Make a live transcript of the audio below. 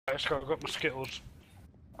I've got my Skittles.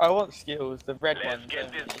 I want Skittles, the red ones.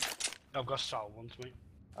 I've got sour ones, mate.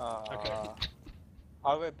 Okay.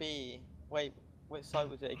 I would be. Wait, which side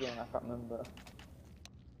was it again? I can't remember.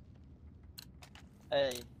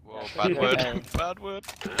 A. Whoa, Yeah, bad word. A. Bad word.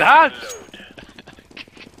 Dad!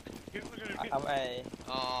 I'm A.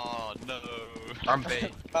 Oh no. I'm B.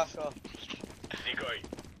 Back off.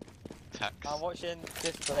 Tax. I'm watching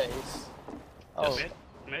this place. Oh, Mid.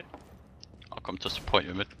 Mid. I'll come to support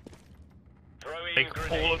you mid.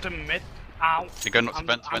 Take all of them mid. Ow. You're going up to I'm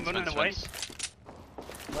vents, running away.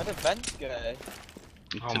 where did vents go?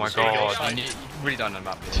 Oh To my the god, side. you really don't know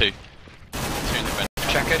map. Two in the vent.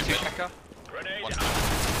 Checker, two checker. One.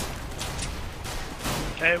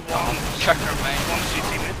 One. Checker and main. One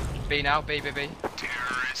CT mid. B now, B, B, B.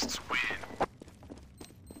 Terrorists win.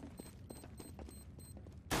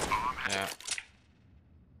 Yeah.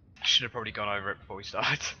 Should have probably gone over it before we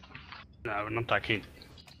started. No, we're not that keen.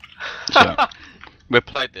 So, we've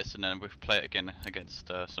played this and then we've played it again against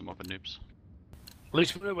some other noobs. At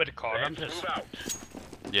least we know where the car ramp is.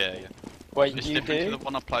 Yeah, yeah. Wait, It's you different to do? the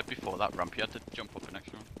one I played before, that ramp. You had to jump up an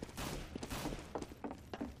extra one.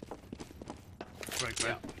 Right, Yeah.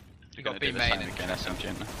 mate. You Gonna got B do the main same and again,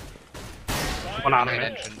 SMG. Now. One out of main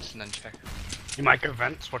mid. entrance and then checker. You might go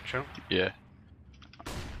vents, watch out. Yeah.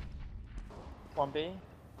 1B?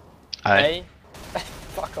 Aye. A?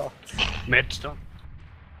 Fuck off. Mid's done.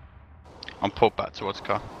 I'm pulled back towards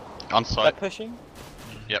car. On They're site. pushing?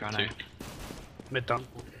 Yep, Going two. out. Mid done.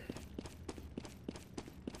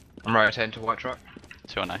 I'm rotating to white truck.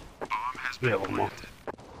 Two on A. Yeah, one more.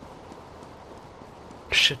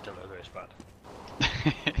 Shit, the logo is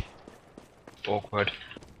bad. Awkward.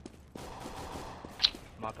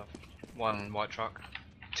 Mother. One white truck.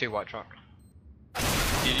 Two white truck.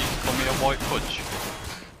 Did you call me a white fudge?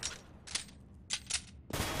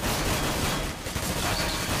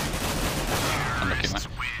 Unlucky, mate.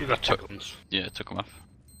 You got two guns. Yeah, took him off.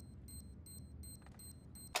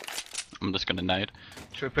 I'm just gonna nade.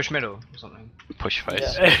 Should we push middle or something? Push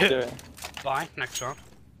face. Yeah, let's do it. Bye, next round.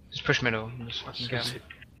 Just push middle and just fucking get him.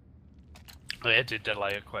 Oh, yeah, it did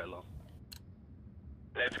delay it quite a lot.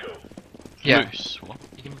 Let's go. Yeah, Moose. What?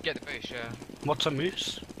 you can get the boost, yeah. What's a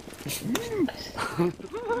moose?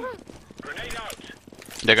 Grenade out.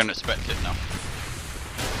 They're gonna expect it now.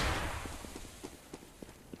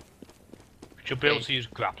 You'll be able to use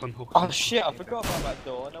grappling hooks. Oh shit, I forgot about that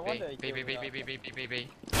door. No wonder he B, B, killed B, me. B, B, B, B, B, B.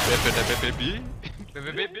 Baby. B,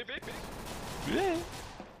 B, B, B, B, B.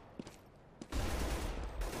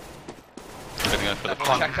 They're gonna go for the One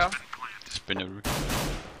front. checker. Spinner.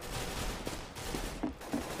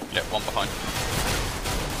 Yep, one behind.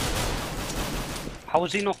 How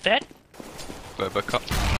is he not dead? Burbo cut.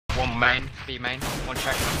 One main, B main, one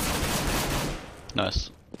checker. Nice.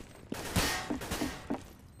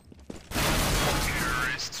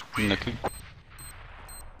 Terrorists win. Lucky.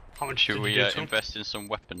 How much Should did we you do to him? invest in some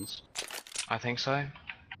weapons? I think so.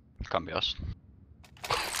 Can't be us.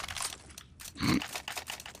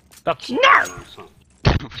 That's no!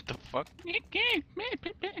 What the fuck? Let's go.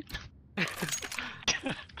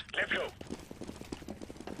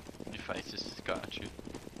 Your face has got attitude.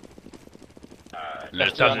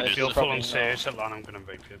 Let's be done. honest, If you're you're full probably on serious, Alan, I'm gonna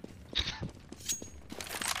rape you.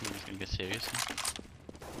 He's gonna get serious.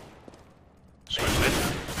 Swing mid. B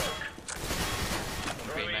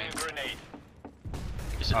Throwing main. a grenade.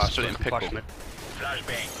 Is it Ah, split in swing flash pickle? mid.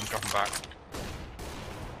 Flashbang. I'm dropping back.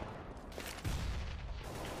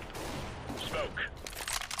 Smoke.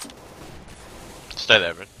 Stay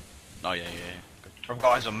there, Red. Oh yeah, yeah, yeah. Good. I've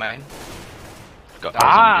got eyes on main. Got Ah, eyes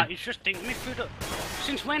Ah, on you. he's just thinking me through the.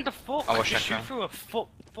 Since when the fuck I could was you checker. shoot through a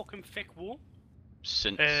fucking thick wall?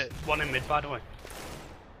 Since One in mid, by the way.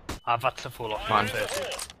 I've had to fall off. Mine.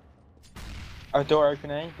 Oh, door open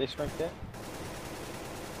A, they smoked it.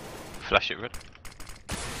 flash it, Red.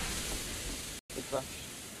 Big flash.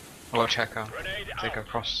 I got checker. Grenade Take out.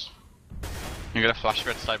 across. You're gonna flash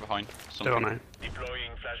Red, stay behind. They're on A.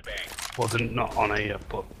 Deploying flashbang. Well, they're not on A yet,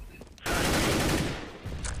 but.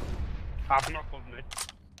 I've not got mid.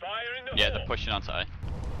 Fire in the Yeah, hole. they're pushing onto A.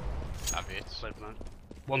 Obvious. Played man.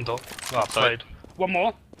 One door. Well, Sorry. played. One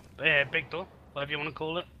more. Big door. Whatever you want to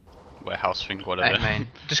call it. Warehouse thing, whatever. Hey, main.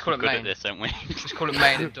 Just call We're it good at main. this, aren't we? Just call it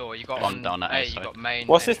main and door. You got One on down at A, A you side. got main.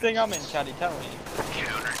 What's this main thing I'm in, entrance. Chaddy? Tell me.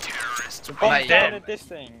 Counter-terrorists The win. bomb Mate, down at this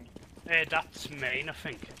thing. That's main, I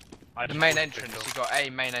think. I The just main got entrance, big you door. got A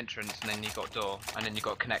main entrance, and then you got door, and then you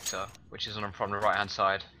got connector, which is on from the right hand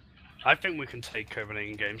side. I think we can take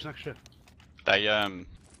Copenhagen games next year. They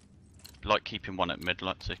like keeping one at mid,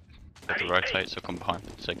 like to let the rotate, so come behind.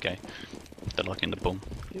 So gay. They're like in the bum.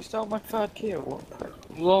 You stole my third kill. What?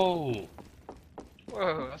 Whoa!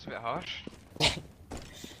 Whoa, that's a bit harsh.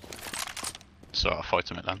 So I'll fight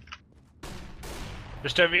him at then.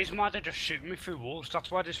 There's no reason why they're just shooting me through walls. That's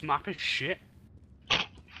why this map is shit.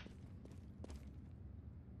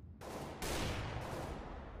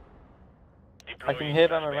 I can hear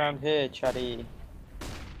them around here, Chaddy.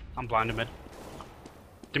 I'm blinded mid.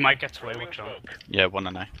 They might get away, watch out. Yeah, 1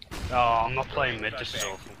 and A. Oh, I'm not playing mid, this is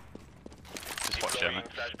awful. Just watch it, mate.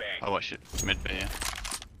 I'll watch it mid B, yeah.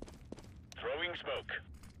 Throwing smoke.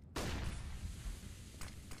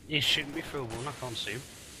 He's shooting me through a wall, I can't see him.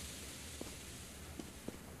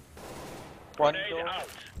 One Grenade door. out.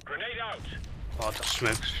 Grenade out. Oh, the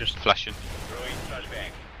smoke's just... Flashing. Throwing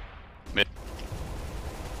flashbang.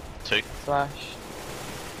 2. Flash.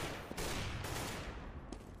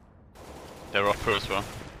 They're upper as well.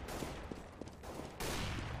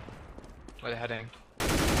 Where are they heading?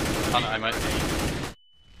 I know, mate.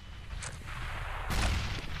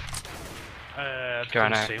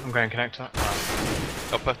 Going can't out. see him. I'm going connector.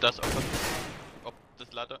 Upper, that's upper. Up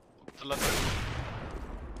this ladder. Up the ladder.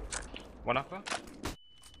 One upper.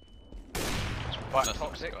 Right, That's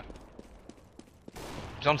toxic. guy.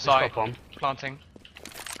 He's on He's site. got bomb. Planting.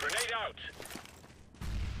 Grenade out.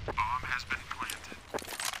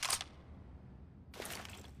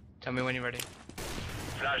 Tell me when you're ready.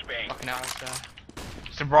 Flashbang. Fucking out of there.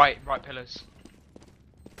 It's the right pillars.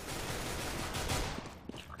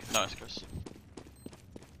 Nice, Chris.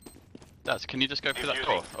 Daz, can you just go through that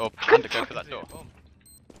door? Or Panda, go through that door.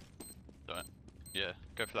 Sorry. Yeah,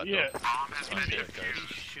 go through that Yeah. door. I see it He's goes.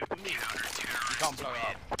 shooting me. You can't blow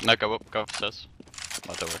it up. No, go up, go upstairs.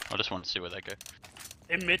 Oh, don't worry. I just want to see where they go.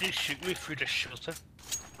 In mid, he's shooting me through the shelter.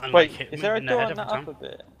 And Wait, like, hitting is me there a in the door head on that every time. upper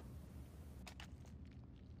bit?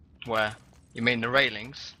 Where? You mean the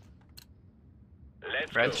railings?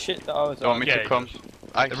 Let's Red go. Shit that I was Do you want on. me Yeah, to it come?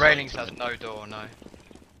 does. The railings has no door, no.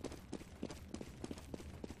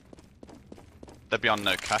 They'll be on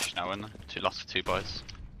no cash now, aren't they? Lost 2 buys.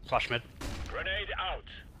 Flash mid. Grenade out.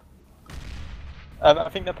 I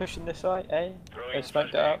think they're pushing this side, eh? Throwing They smoked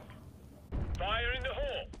it up. Fire in the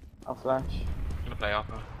hole. I'll flash. I'm gonna play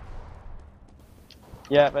upper.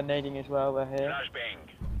 Yeah, they're nading as well, they're here. Flashbang.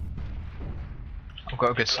 I've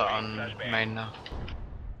got a good sight on main now.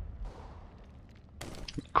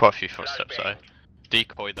 Quite a few footsteps, though.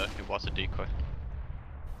 Decoy, though. It was a decoy.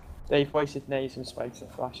 They've wasted nades and spikes and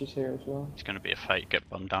flashes here as well. It's going to be a fake, get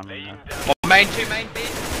bombed down in Laying there. down. One main, 2 main, B.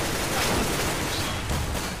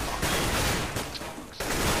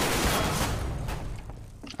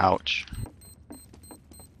 Ouch.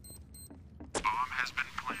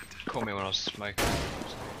 Call me when I was smoking.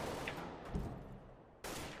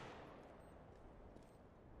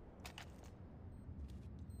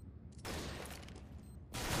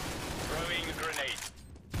 Throwing a grenade.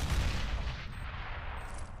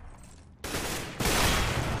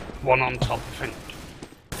 One on top, I think.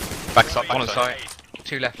 Backside, One on backside. site.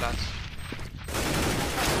 2 left, lads.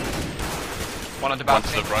 One on the One to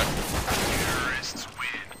balcony. the right.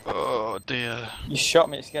 Oh dear. You shot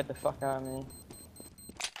me, it scared the fuck out of me.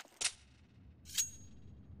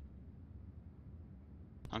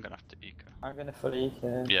 I'm going to have to eco. I'm gonna fully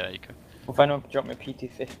eco. Yeah, eco. If anyone can drop me a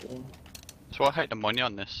PT-15. So I hate the money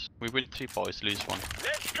on this. We win 2 boys, lose 1.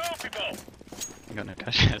 Let's go, people. I'm going to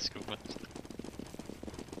cash this good one.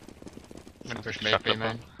 I'm gonna push mid, Shut B up,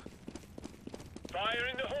 main. Fire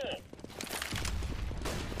in the hole.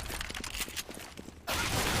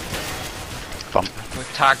 Bump. We're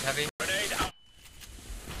tagged heavy. Grenade out.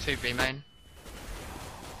 2 B main.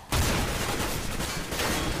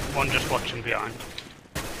 One just watching behind.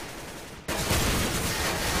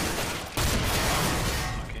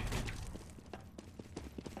 Okay.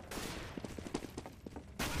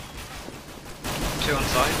 Two on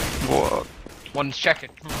site. What? One's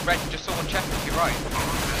checkered. Red, just saw one checkered to your right.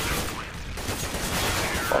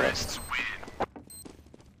 Forest.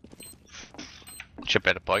 Should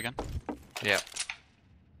better play again. Yeah.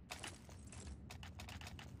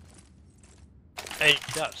 Hey,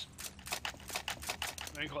 Daz.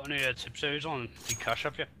 Ain't got any tip series on the cash,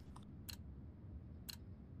 have you?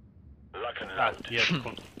 Lock and Ah, load. yeah, come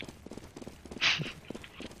on.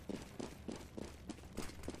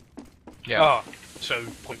 Yeah. Oh, so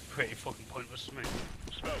pretty fucking pointless to me.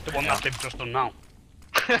 Smoke. The one that they've just done now.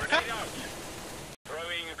 Grenade out.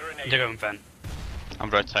 Throwing a grenade. They're going vent. I'm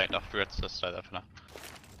rotating off grid, so stay there for now.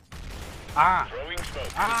 Ah! Throwing smoke.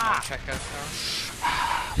 Ah! Checker.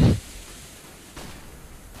 Aaron.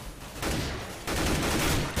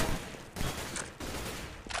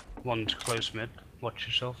 One's close mid. Watch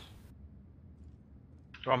yourself.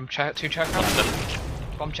 Bomb check. 2 checker.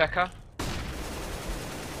 Bomb checker.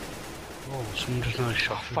 Oh, someone just now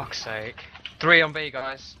shot me. Fuck's sake. 3 on B,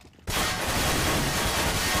 guys.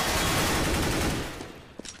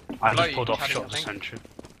 I Below just you, pulled off Caddy, shot I the think. sentry.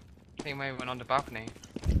 I think maybe went on the balcony.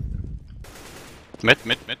 Mid.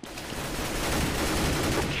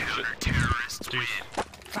 Dude,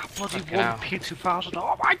 that bloody Fucking one hell. P2000,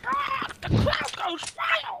 oh my god! The crowd goes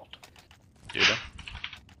wild! Do that.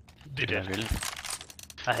 Did Yeah, it? really.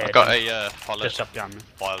 I I heard got him. a follow. Just up behind me.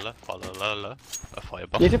 A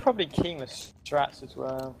fireball. You could probably king the strats as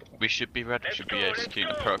well. We should be ready. We should be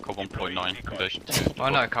executing Protocol 1.9 version 2. Well, I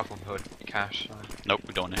know a couple would cash. So. Nope,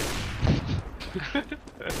 we don't need.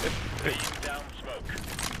 Laying down smoke.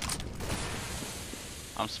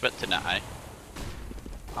 I'm specting that, eh?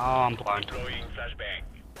 Oh, I'm blind. Throwing flashbang.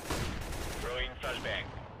 Throwing flashbang.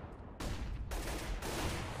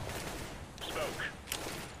 Smoke.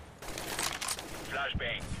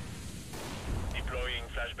 Flashbang. Deploying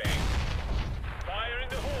flashbang. Fire in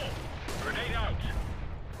the hole. Grenade out.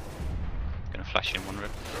 Gonna flash in one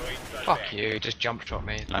rip. Throwing flashbang. Fuck you, just jump shot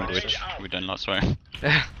me. Language. We don't like swearing.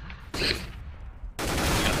 Gonna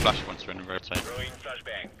flash once we're in a rotate. Throwing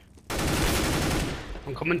flashbang.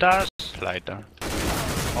 I'm coming, Daz. Played down.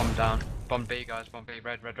 Bomb down. Bomb B, guys. Bomb B.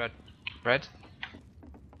 Red. Red.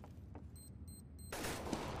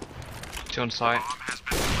 2 on site.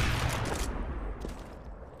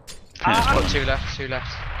 Got 2 left. 2 left.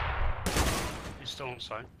 He's still on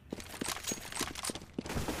site.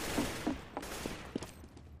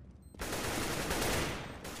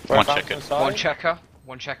 One Whereabouts checker. on side? One checker.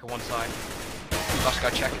 One checker. One side. Last guy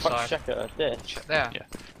checker Fuck side. checker, ditch. There. Yeah.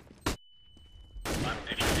 I'm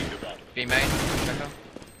defusing the bomb. B main. Checker.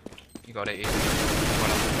 You got it. Easy.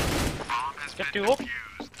 Get you up.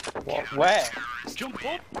 What? Where? Jump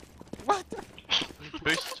up. What?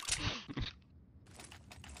 Boost.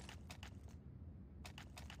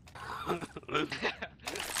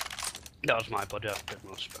 That was my body, I have a bit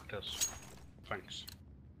more spectators. Thanks.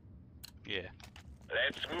 Yeah.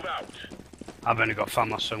 Let's move out. I've only got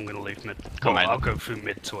FAMA, so I'm gonna leave mid. Come Well, in. I'll go through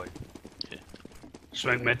mid to it. Yeah.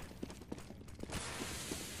 Smoke mid.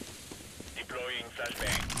 Deploying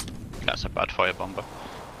flashbang. That's a bad firebomber.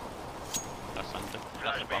 That's under.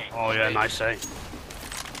 That's a bomb. Flashbang. Oh yeah, nice eh?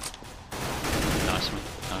 Nice one.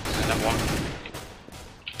 Nice. Another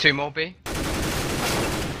one. 2 more B.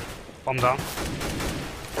 Bomb down.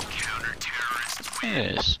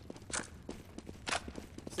 Yes.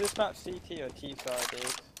 Is this map CT or T side, dude?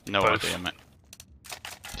 No Both. idea, mate.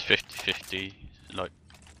 It's 50-50, like,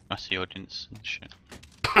 that's the audience and shit.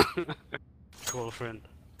 Call a friend.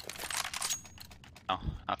 Oh,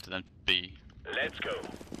 after then, B Let's go.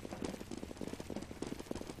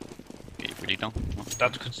 really done. Well,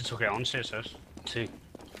 That's because he took it on CSS. T.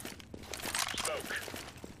 Smoke.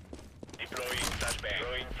 Deploying flashbang.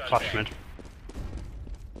 Throwing Flash flashbang. mid.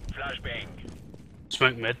 Flashbang.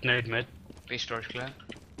 Smoke mid, nade mid. B storage clear.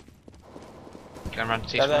 Going around to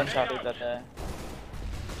T They're there, spawn. Charlie, they're there.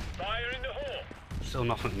 Fire in the hole. Still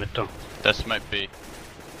nothing mid though. This might be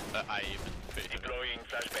A even. B. Deploying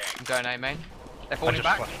flashbang. I'm going A main. They're I falling just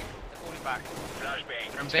back. flashed. They're falling back. Flashbang.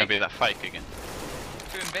 From It's gonna big. be that fake again.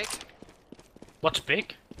 2 in big. What's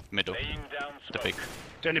big? Middle. Laying down The smoke. big.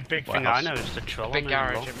 The only big thing Warehouse. I know is the troll. Big on it as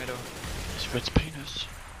garage well. in middle. It's Red's penis.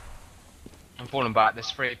 I'm falling back. There's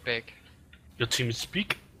 3 big. Your team is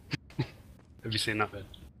speak. Have you seen that bit?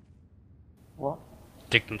 What?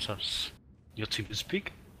 Dick themselves. Your team is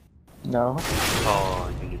speak. No.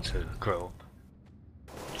 Oh, you need to grow up.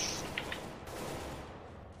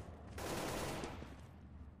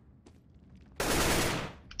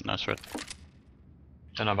 Nice Red.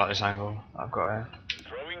 Don't know about this angle. I've got it.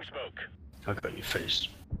 Throwing smoke. I got your face.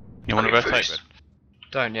 You wanna Okay, rotate first. Red?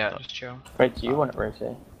 Don't yet. Just chill. Wait, do you want it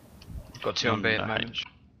rotate? Got 2 on B at the No, moment.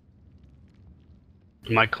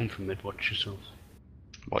 You might come from mid, watch yourself.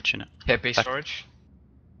 Watching it. Hit B storage.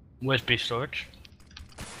 Where's B storage?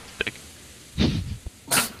 Big.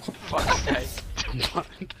 Fuck's sake.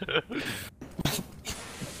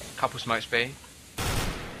 Couple smokes B.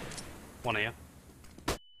 One here.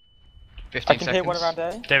 15 I can seconds. hit one around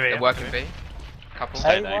A. There we They're are. working B. Couple.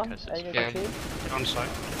 Stay there, A1, 'cause it's- Yeah. A2. On site.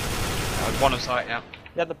 1 on site, yeah.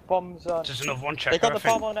 Yeah, the bombs on. There's another one checker. They got I the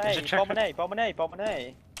think. bomb on Is A, it bomb checker? on A, bomb on A, bomb on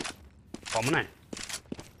A. Bomb on A.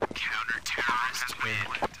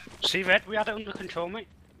 See, Red, we had it under control, mate.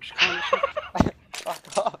 Just come on,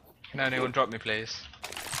 Fuck off. Can anyone drop me, please?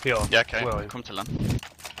 Yo, Yeah, okay. where are you? Come to land.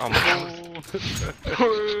 Oh my god.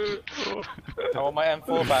 I want my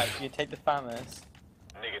M4 back. You take the FAMAS.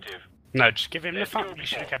 Negative. No, just give him the Let's fat. go. You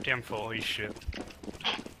should have kept the M4. He's shit.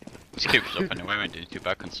 Let's keep us up anyway, we didn't do too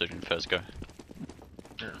bad considering first go.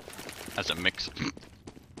 As a mix.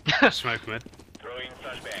 Smoke mid. Throwing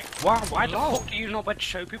Flashbang. Why the fuck do you not want to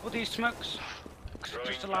show people these smokes? Because it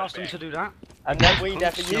just allows them to do that. And then we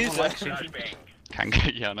never Cunts, no use one it. likes it. Flashbang. Can go,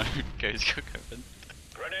 yeah, no, goes cook open.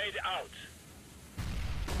 Grenade out.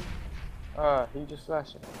 Oh, he just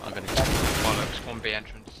flashed it. I'm gonna Bollocks, 1B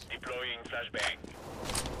entrance. Deploying flashbang.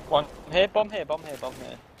 One here, bomb here, bomb here, bomb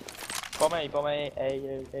here. Bomb A.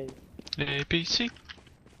 A, B, C.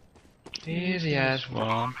 Easy as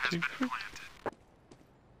 1, 2, 3.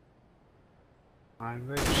 I'm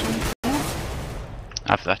very some.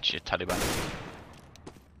 Have that shit, Taliban.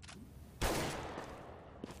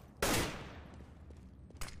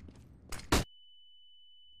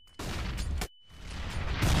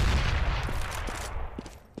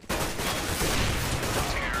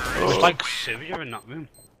 It was like Syria in that room.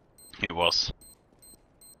 It was.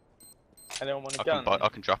 Anyone want a I gun?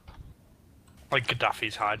 can drop. Like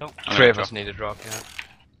Gaddafi's hideout. I'm 3 gonna of us drop. need a drop, yeah.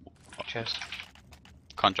 Chest.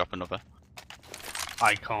 Can't drop another.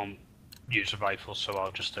 I can't use a rifle, so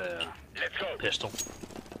I'll just Let's go. pistol.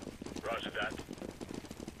 Roger that.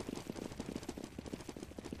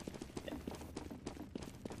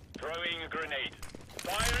 Throwing a grenade.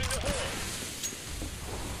 Fire in the hole.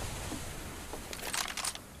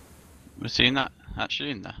 Was he in that?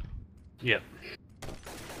 Actually in there? Yep.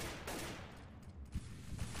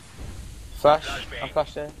 Flash. Flashbang. I'm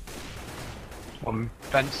flashed there. 1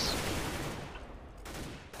 fence.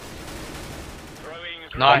 Throwing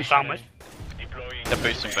a Nice. Bomb sandwich. Deploying They're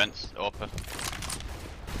boosting flashbang. vents, upper.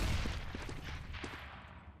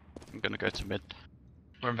 I'm gonna go to mid.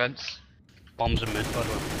 We're in vents. Bombs in mid, by the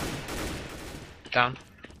way. Down.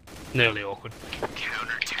 Nearly awkward.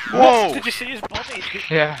 Whoa! Did you see his body?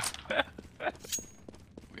 Yeah.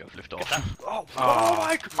 We have lift off. Oh, Oh,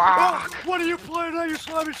 my god! Oh, what are you playing now, you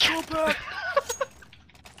slimy scumbag?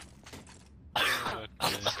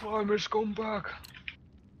 Slimer scumbag.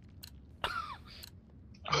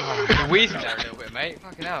 You're wheezing there a little bit, mate.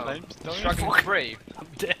 Fucking hell. Flames, don't Struggling to breathe. I'm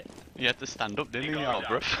dead. You had to stand up, didn't you? Oh,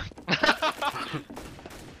 bruv. Had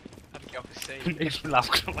to get off the seat. It makes me laugh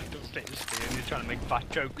because I'm like, don't stay this here and you're trying to make fat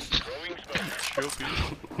jokes. Throwing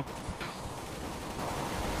smoke.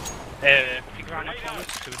 Figure out my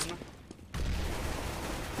comments, 2 of them.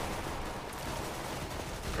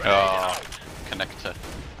 Grenade Oh, out. connector.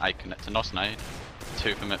 I connector, no snide.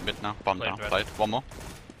 2 from mid now. Bomb Played down. red. Played. 1 more.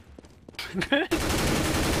 Connector.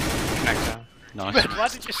 Nice. Why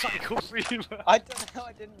did you cycle through? I don't know,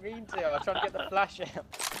 I didn't mean to. I was trying to get the flash out.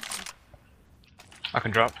 I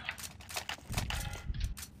can drop.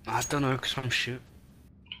 I don't know, because I'm shooting.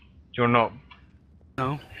 You're not.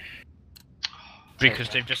 No. Because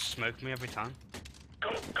they've just smoked me every time.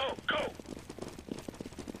 Go, go, go.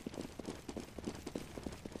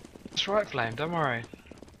 That's right, Flame, don't worry.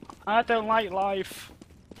 I don't like life.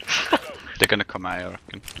 They're gonna come out, I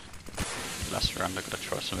reckon. Last round, I gotta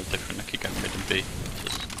try something different. I keep going mid and B.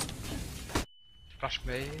 Just Flash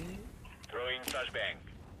me. Throwing flashbang.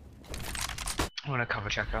 I want a cover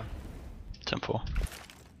checker. 10-4.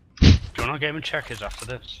 Do you want to game and checkers after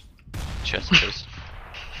this? Chest, please.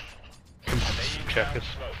 Laying Checkers.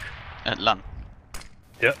 down smoke. At LAN.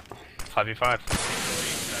 Yep. 5v5. Deploying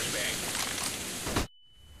flashbang.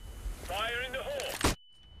 Fire in the hole.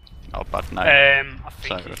 Oh, bad night. I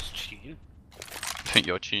think Sorry. he's cheating. I think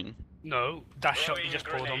you're cheating. No, that shot you Throwing just a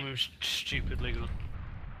pulled on grenade. me was stupidly good.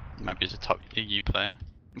 Maybe he's a top EU player.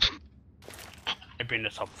 Maybe in the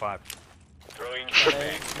top 5. Throwing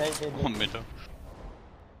Grenade, flashbang. grenade, One middle.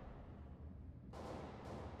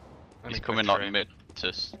 Only He's coming quick like three. mid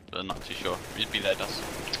to but not too sure. He'd be there, does.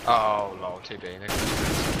 Oh, lol, 2B.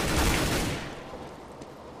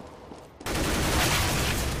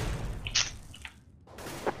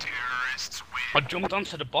 I jumped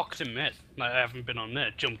onto the box in mid. Like, I haven't been on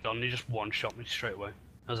mid. Jumped on, he just one-shot me straight away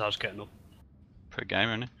as I was getting up. Per game,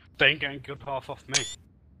 isn't it? They ain't getting good half off me.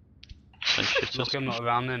 Same shit Look, as- I'm not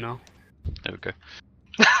around there now. There we go.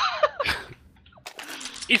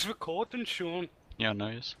 He's recording, Sean. Yeah, I know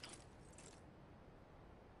he is.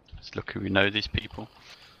 It's lucky we know these people.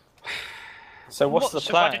 So what's the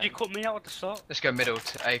So why plan? did you cut me out at the start? Let's go middle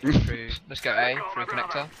to A through. Let's go A through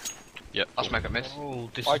connector. Yep. I'll smoke at mid. Oh,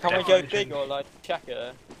 this Why is can't we go definitely big or like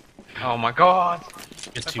checker? Oh my god!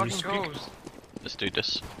 You're The too fucking speak. goals. Let's do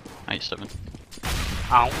this. 8-7.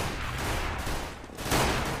 Ow.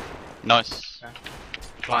 Nice.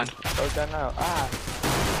 Blind. Go down now. Ah.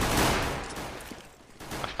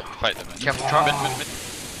 Fight them. Careful, trap. Mid.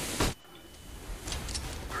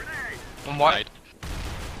 One white. Nade.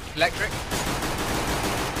 Electric.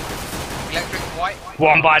 Electric, white.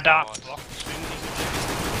 One by Oh, that. God. Block the swing.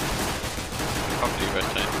 Probably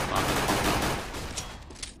rotate.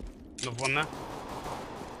 Another one there.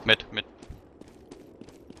 Mid.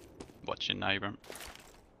 watching Abram.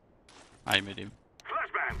 I made him.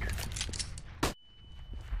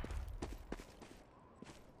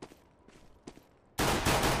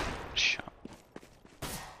 Shut up.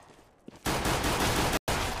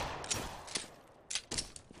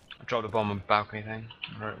 I dropped a bomb on the balcony thing.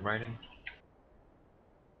 Raiding.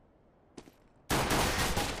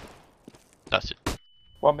 That's it.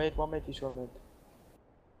 One mid, you shot mid.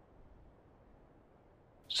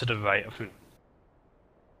 To the right, I think.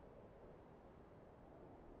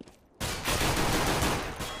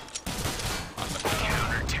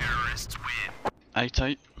 Counter-terrorists win.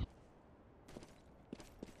 8-8.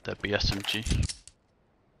 There'd be SMG.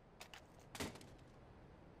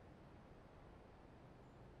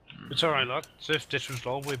 It's alright, lad. So if this was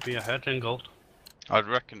low, we'd be ahead in gold. I'd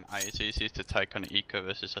reckon it's easier to take on Eco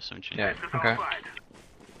versus SMG. Yeah, okay.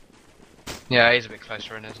 Yeah, he's a bit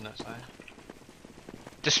closer in, isn't it? So.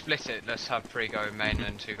 Just split it, let's have 3 go main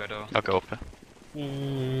and 2 go door. I'll go up here.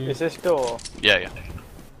 Is this door? Yeah, yeah.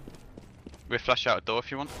 We flash out a door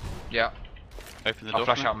if you want. Yeah. Open the I'll door.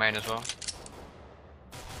 flash for me. out main as well.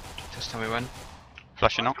 Just tell me when.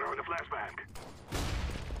 Flashing out.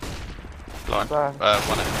 Blind. Flash.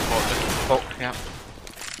 One at Oh, yeah.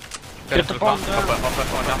 Get the bomb down.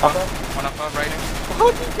 One upper, raiding.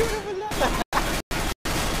 How did you do that?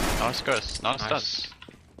 Nice guys. Nice. Nice.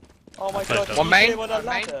 Oh my Played god, that. One you main, hit him on a one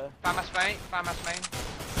main. ladder. FAMAS main, FAMAS main.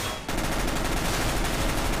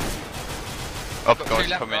 Up Got guys, two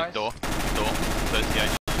left, come guys. in. Door.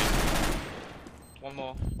 38. One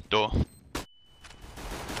more. Door.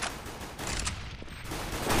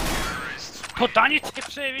 Put down your tip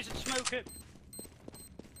series and smoke it.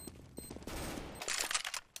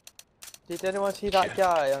 Did anyone see that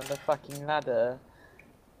guy on the fucking ladder?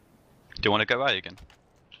 Do you want to go A again?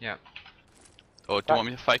 Yeah. Or do you want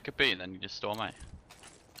me to fake a B and then you just storm A?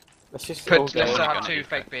 Let's just all Let's go. only have gonna 2 eco.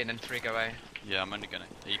 fake B and then 3 go A. Yeah, I'm only gonna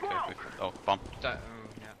eco with. Oh, bomb. Don't,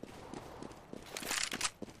 yeah.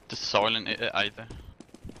 Just silent it at either.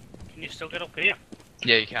 Can you still get up here?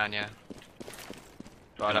 Yeah, you can, yeah.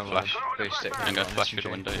 But I Gonna don't want to flash. boost it. I'm gonna flash through the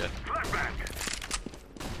window, yeah.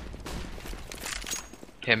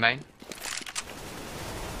 Here, main.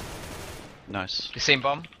 Nice. You seen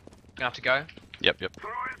bomb? Gonna have to go. Yep.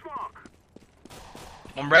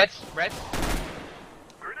 One red, red.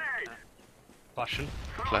 Flashing.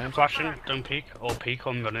 Play. Flashing, don't peek, or peek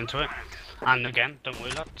and run into it. And again, don't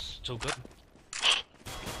worry lads, it's all good.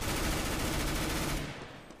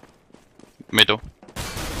 Middle.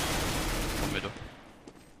 One middle.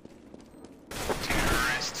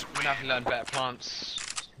 We're gonna have to learn better plants.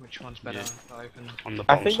 Which one's better Yeah. to open? On the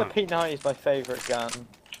I bottom think the side. P90 is my favourite gun.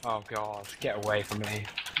 Oh god, get away from me.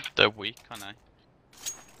 They're weak, aren't they?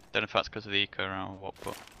 Don't know if that's because of the eco round or what,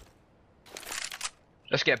 but.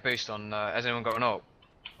 Let's get a boost on, has anyone got an ult?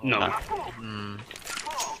 No. Hmm.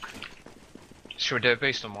 Should we do a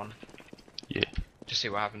boost on one? Yeah. Just see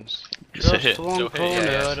what happens. It's a Just hit. one Still corner.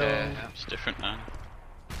 hit. Yeah, I don't- yeah. It's different now.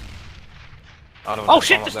 I don't Oh, want to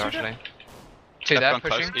shit, bomb up there's there two actually. Two there, Left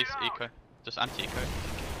one pushing. close. East eco. Just anti-eco.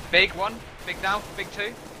 Big one, big down, big 2. Are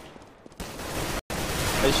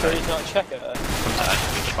you sure he's not a checker? Come to A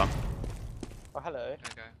with the bomb. Oh, hello. There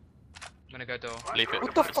we go. I'm gonna go door. Leave it.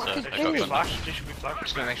 What the It's, fuck is I this? got Should be gun. flashed, this should be flashed.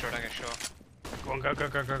 Just gonna make sure I don't get shot. Go on, go.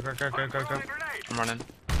 I'm running.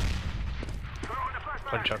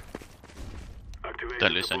 Punch up.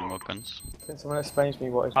 Don't lose any more guns. Can someone explain to me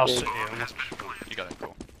what is I'll big? sit here on this. You got it,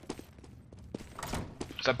 cool.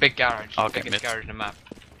 It's a big garage. I'll the get biggest mid. garage in the map.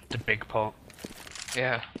 The big part.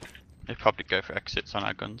 Yeah. They probably go for exits on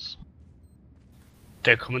our guns.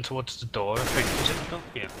 They're coming towards the door, I think. Is it the door?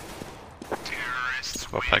 Yeah.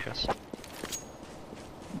 Well, I guess.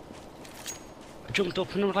 I jumped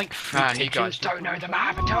up and there were like 3 Man, you pigeons. guys don't know the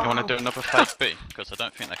map at all. You want to do another fake B? Because I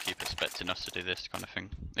don't think they keep expecting us to do this kind of thing.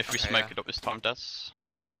 If we Okay, smoke yeah. it up this time, Daz,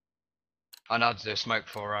 I know how to do a smoke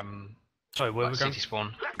for Sorry, where like we going? city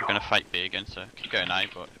spawn. we're going to fake B again, so keep going A,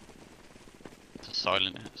 but to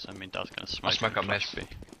silent it, so I mean Daz going to smoke smoke and up mid. flash B.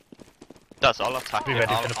 Daz, I'll attack Be it,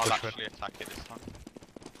 ready I'll, for the I'll push actually attack it this time.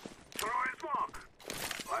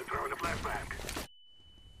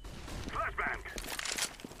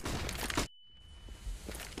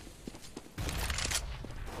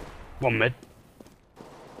 One mid.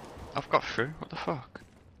 I've got through, what the fuck?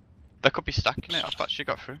 They could be stacking it, I've actually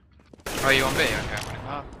got through. Oh, you on B? Okay, I'm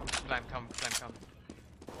running. Flame come, flame come.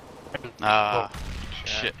 Ah, Oh,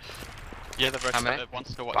 shit. Yeah, the rest How many? one's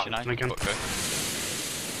still watching A, Button again. but go.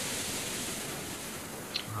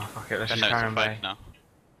 Oh, fuck it, let's They just know carry it's on a B. fake now.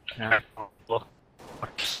 Yeah. Look.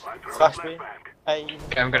 Flash me. Aim.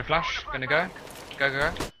 Okay, I'm gonna flash. Gonna go.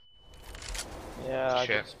 Go. Yeah, I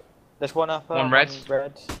Shit. just... There's one upper. One red.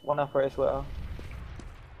 One upper as well.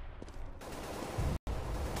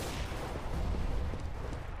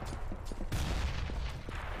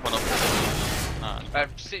 One up.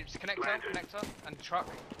 Connector, and truck.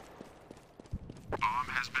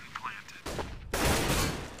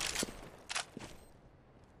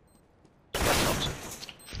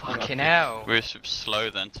 Fucking hell. We were slow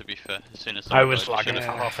then, to be fair. As soon as I was died, we lagging should've-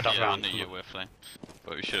 for half of that yeah, round. I knew you were flame.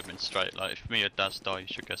 But we should have been straight. Like, if me or Daz die, you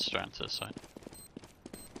should go straight onto the side.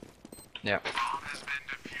 Yeah.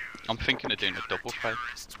 I'm thinking of doing a double play.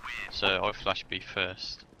 So I flash B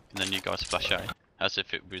first, and then you guys flash A. As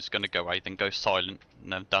if it was going to go A, then go silent,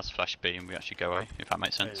 and then Daz flash B, and we actually go A, if that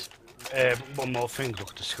makes sense. One more thing, look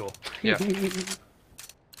at the score. Yeah. This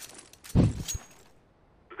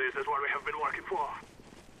is what we have been working for.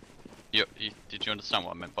 Did you understand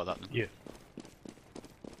what I meant by that then? Yeah.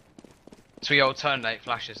 So we alternate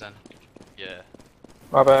flashes then. Yeah.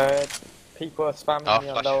 My bad. People are spamming I'll me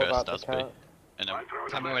on flash low first, about Daz the B. count. And then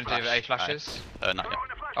Tell me when to do A flashes. not yet.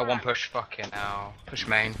 Oh, one push, fucking hell. Push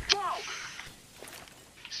main.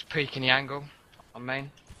 Just peeking the angle on main.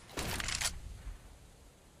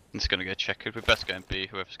 It's going to go checkered. We best go in B,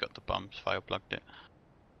 whoever's got the bombs, fail plugged it.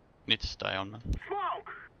 Need to stay on man.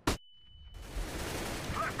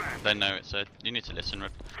 They know it's a. You need to listen,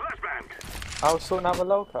 Red. I was sorting out the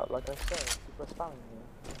low cut, like I said. People are spamming me.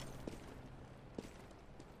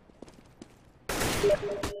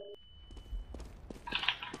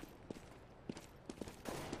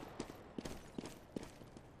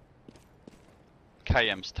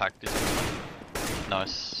 KM's tagged, isn't it?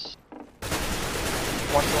 Nice.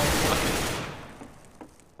 One.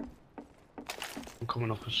 I'm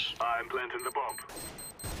coming up as. I'm planting the bomb.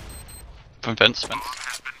 From Vince.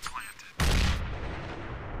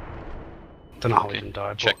 Don't know how Okay, he didn't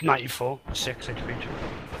die, check but it. 94, 6 HP.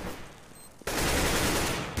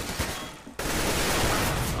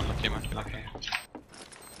 Unlucky man. Okay.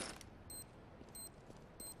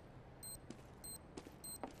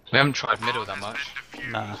 We haven't tried middle that much.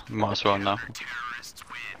 Nah, might as well now.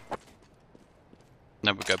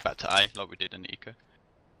 Then we'll go back to A like we did in Eco.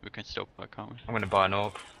 We can still play, can't we? I'm gonna buy an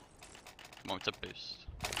orb. Want to boost.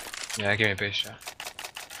 Yeah, give me a boost, yeah.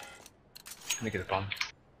 Let me get a bomb.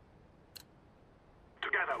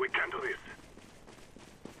 Together we can do this.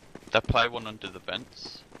 They play one under the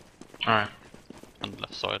vents Alright. on the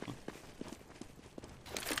left side.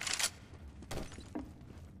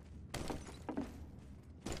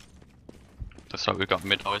 Looks like we've got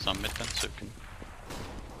mid eyes on mid then, so we can.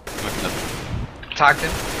 Tagged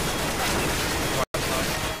him.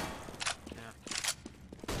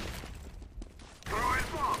 Throwing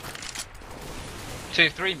smoke.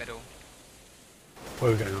 2-3 middle.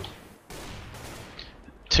 Where are we going on?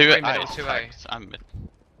 Two Three A middle, is 2A. tagged and mid.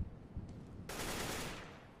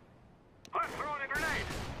 I'm throwing a grenade.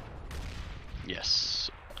 Yes.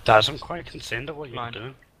 Daz, I'm quite concerned at what you're Mine.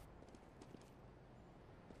 doing.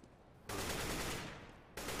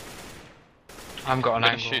 I haven't got I'm an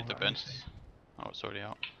gonna angle. shoot the vents. Oh, it's already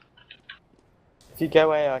out. If you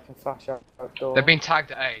go A, I can flash out door. They've been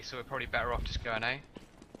tagged at A, so we're probably better off just going A.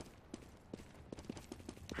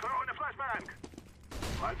 Throwing a flashbang.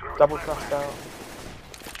 I'm throwing Double a flashed flashbang.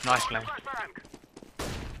 out. Nice flame. Flashbang.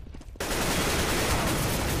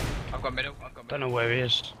 I've got middle. Don't know where he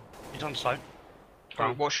is. He's on site.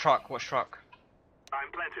 Oh, watch truck. I'm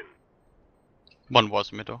planting. One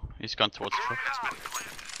was middle. He's gone towards the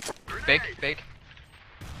truck. Big.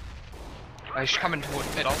 He's coming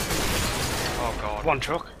towards middle. Oh god. One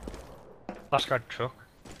truck. Last guy truck.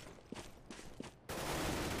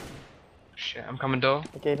 Shit, I'm coming door.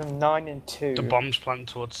 I gave him 9 and 2. The bomb's planted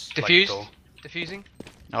towards Diffused. like, door. Diffusing.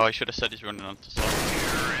 Oh, I should have said he's running onto side.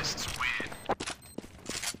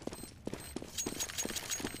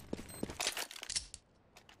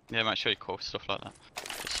 Yeah, make sure you call stuff like that.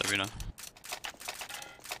 Just so we know.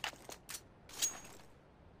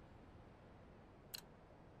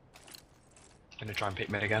 Gonna try and pick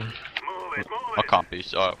mid again. Move it. I can't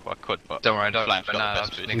boost. Oh, I could, but Don't worry, don't. Flame's But got no, the I'm best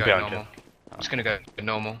just boost. gonna go Behind normal. I'm just gonna go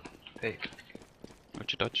normal. Peek.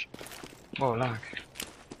 What'd you dodge? Whoa, lag.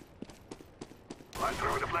 I'm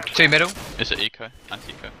throwing a flashbang. 2 middle. Is it eco?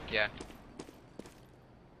 Anti-eco? Yeah.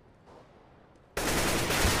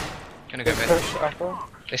 Gonna go mid. Push upper.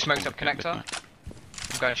 They smoked up connector.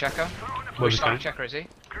 I'm going checker. Where Which we side going? of checker is he?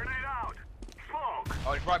 Grenade out. Smoke.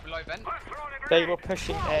 Oh, he's right below vent. I'm throwing a They grenade. were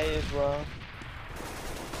pushing A as well.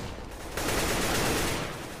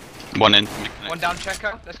 One in. One down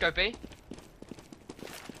checker. Let's go B.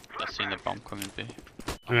 I've seen the bomb coming B.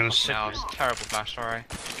 I'm gonna sit. No, it's a terrible flash, sorry.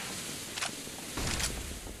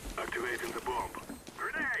 Activating the bomb.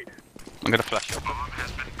 Grenade. I'm gonna flash up.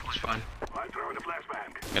 It's fine. I'm throwing a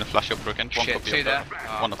flashbang. I'm gonna flash up again. One Shit, copy two up there. there.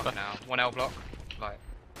 Oh, One up fuck there. now. One L block. Like,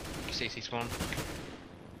 CC spawn.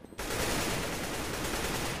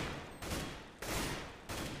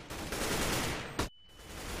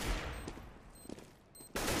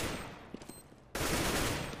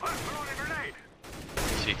 I'm throwing a grenade.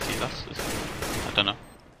 CT last. I don't know.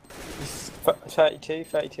 He's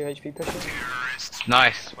 32 HP pushing.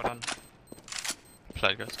 Nice, well done.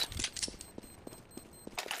 Play ghost.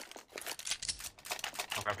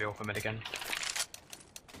 I'll grab your mid again.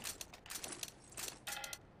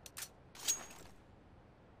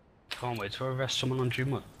 Can't wait to arrest someone on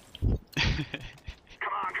Juma. Come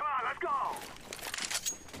on, let's go.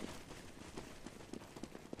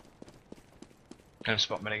 Gonna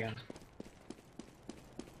spot mid again.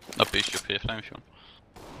 I'll boost your PF flame if you want.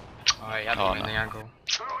 Oh, he had Oh, one in no. the angle.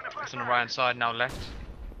 Throwing a It's on the flashbang. right hand side, now left.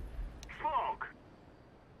 Smoke.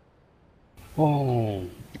 Oh.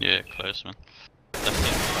 Yeah, close man. That's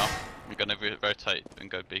it now. I'm gonna rotate and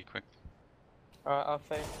go B quick. Alright, I'll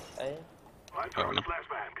face A. I'm throwing a no.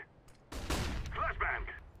 flashbang. Flashbang.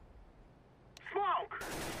 Smoke.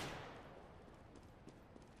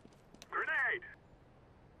 Grenade.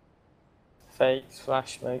 Fakes,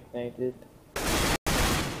 flash, smoke, needed.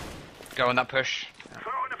 Go on that push.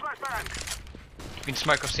 Throwing a flashbang. You can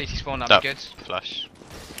smoke off CT spawn, that'd That be good. flash.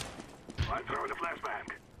 I'm throwing a flashbang.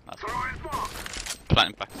 That's Throwing smoke.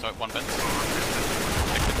 planting back. Sorry, one vent.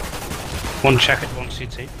 One check it, one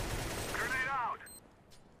CT. Grenade out.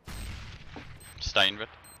 Staying red.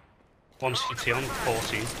 One CT on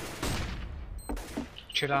 14.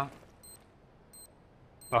 Chill out.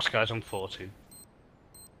 Last guy's on 14.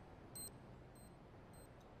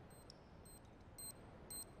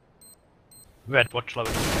 Red, watch low.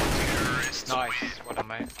 Nice, well done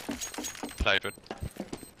mate. Played red.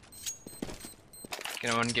 Can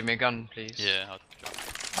anyone give me a gun, please? Yeah,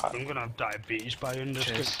 I'm gonna have diabetes by under.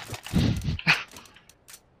 Cheers.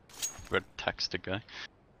 red text to go.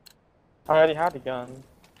 I already had a gun.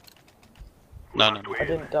 No. I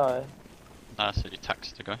didn't die. No, I said you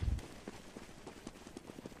text to go.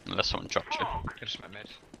 Unless someone dropped you. Smoke. Good smoke mid.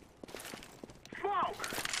 Smoke.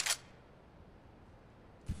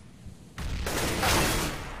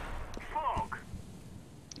 Smoke.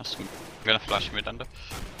 I'm gonna flash mid under.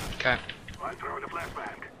 Okay. I'm throwing a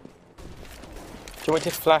flashbang. Do you want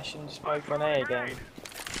to flash and smoke on A again?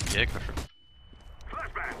 Yeah, go for it.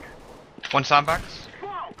 Flashbang. One sandbags.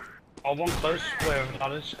 Smoke. Oh, one close, wherever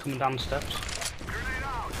that is, coming down the steps. Grenade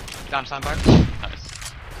out. Down sandbags.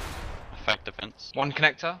 Nice. Effect defense. One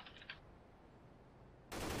connector.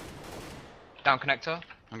 Down connector.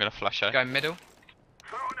 I'm gonna flash A. Going middle.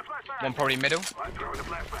 Throwing a flashbang. One probably middle. I'm throwing a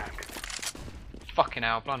flashbang. Fucking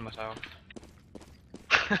hell, blind myself.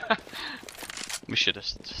 We should have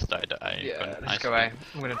stayed at A. Yeah, but let's nice go A.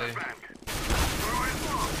 I'm gonna do. Flashbang. Throwing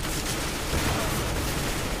smoke.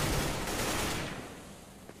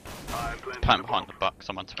 I'm planting Plant the behind bomb. the box.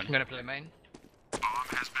 I'm on I'm 20. gonna play main. Bomb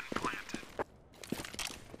has been planted.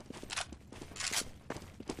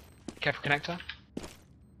 Careful connector.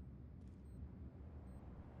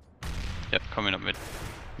 Yep, coming up mid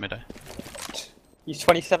A. He's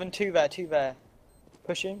 27, two there.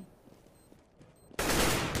 Pushing.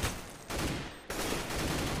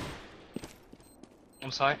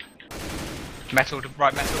 On site. Metal,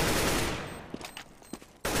 right metal.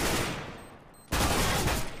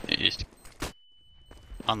 He's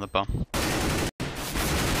on the bomb.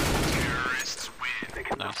 Terrorists win. They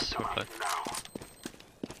cannot Nice, stop well played. now.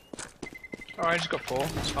 Alright, just got 4,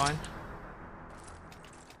 that's fine.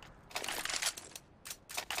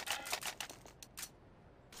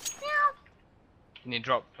 You need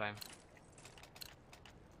drop, flame.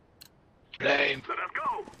 Flame! Let us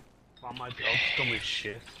go. Well, my dog's dumb as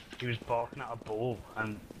shit. He was barking at a bull,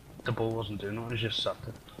 and the bull wasn't doing it, he was just sat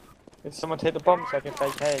there. Did someone take the bomb so I can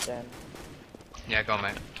fake A again? Yeah, go on,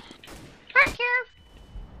 mate. Thank you!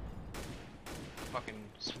 Fucking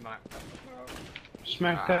smack that.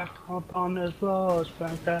 Smack that up on the floor,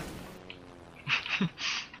 smack that.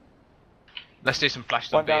 Let's do some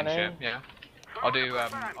flashes One on B and down shit, A. yeah. I'll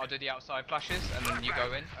do the outside flashes and then you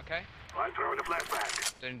go in, okay? I'm throwing a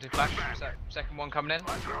flashbang. Doing the flash, second one coming in.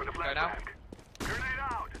 I'm throwing a Go now. flashbang. Grenade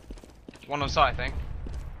out. One on site, I think.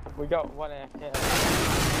 We got one A. Yeah.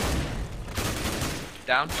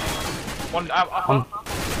 Down. One up.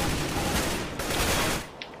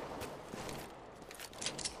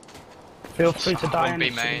 Feel free to die One B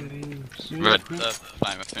in main. Red,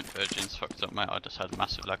 flame, I think Virgin's fucked up, mate. I just had a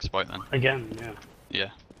massive lag spike then. Again, yeah. Yeah.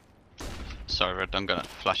 Sorry, Red, I'm gonna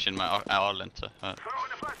flash in, mate. I'll enter. Throwing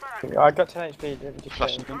a flashbang. I got 10 HP. Let me just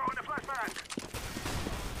Flash. get him. Throwing a flashbang.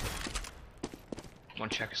 One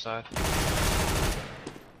checker side.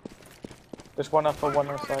 There's one upper, one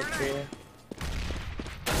inside here.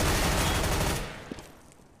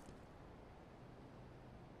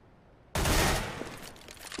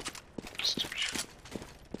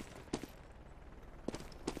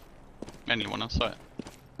 Anyone on site?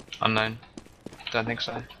 Unknown. Don't think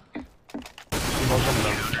so. He was on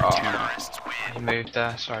them. Oh, he moved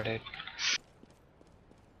there. Sorry, dude.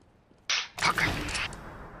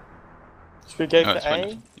 Should we go Oh, for it's A?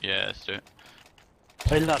 windows. Yeah, let's do it.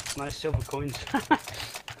 Hey lads, nice silver coins.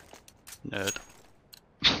 Nerd.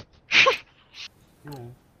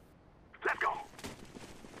 Oh.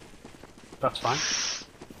 That's fine.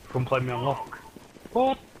 Come play me on lock.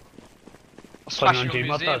 What? Smash on your Gmod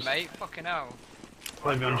museum, does. mate. Fucking hell.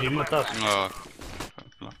 Play me on Gmod does. Oh.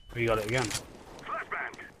 We got it again.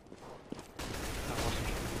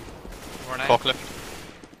 Run A. Forklift.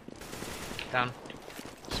 Down.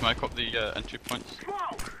 Smoke up the entry points.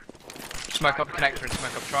 Smoke up connector and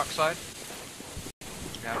smoke up truck side.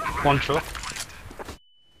 Yeah. One truck.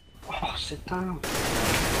 Oh, sit down.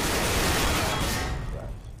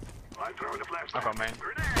 I got main.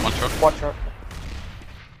 One truck. One truck.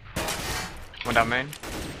 One down main.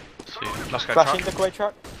 See ya. Let's go Flashing truck. the grey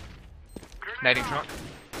truck. Nading truck.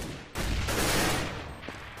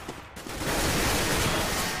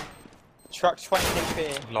 Truck 20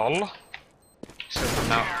 HP. Lol. Still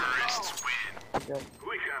coming out. Good.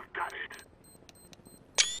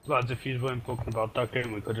 Lads, if you weren't talking about that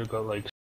game, we could have got like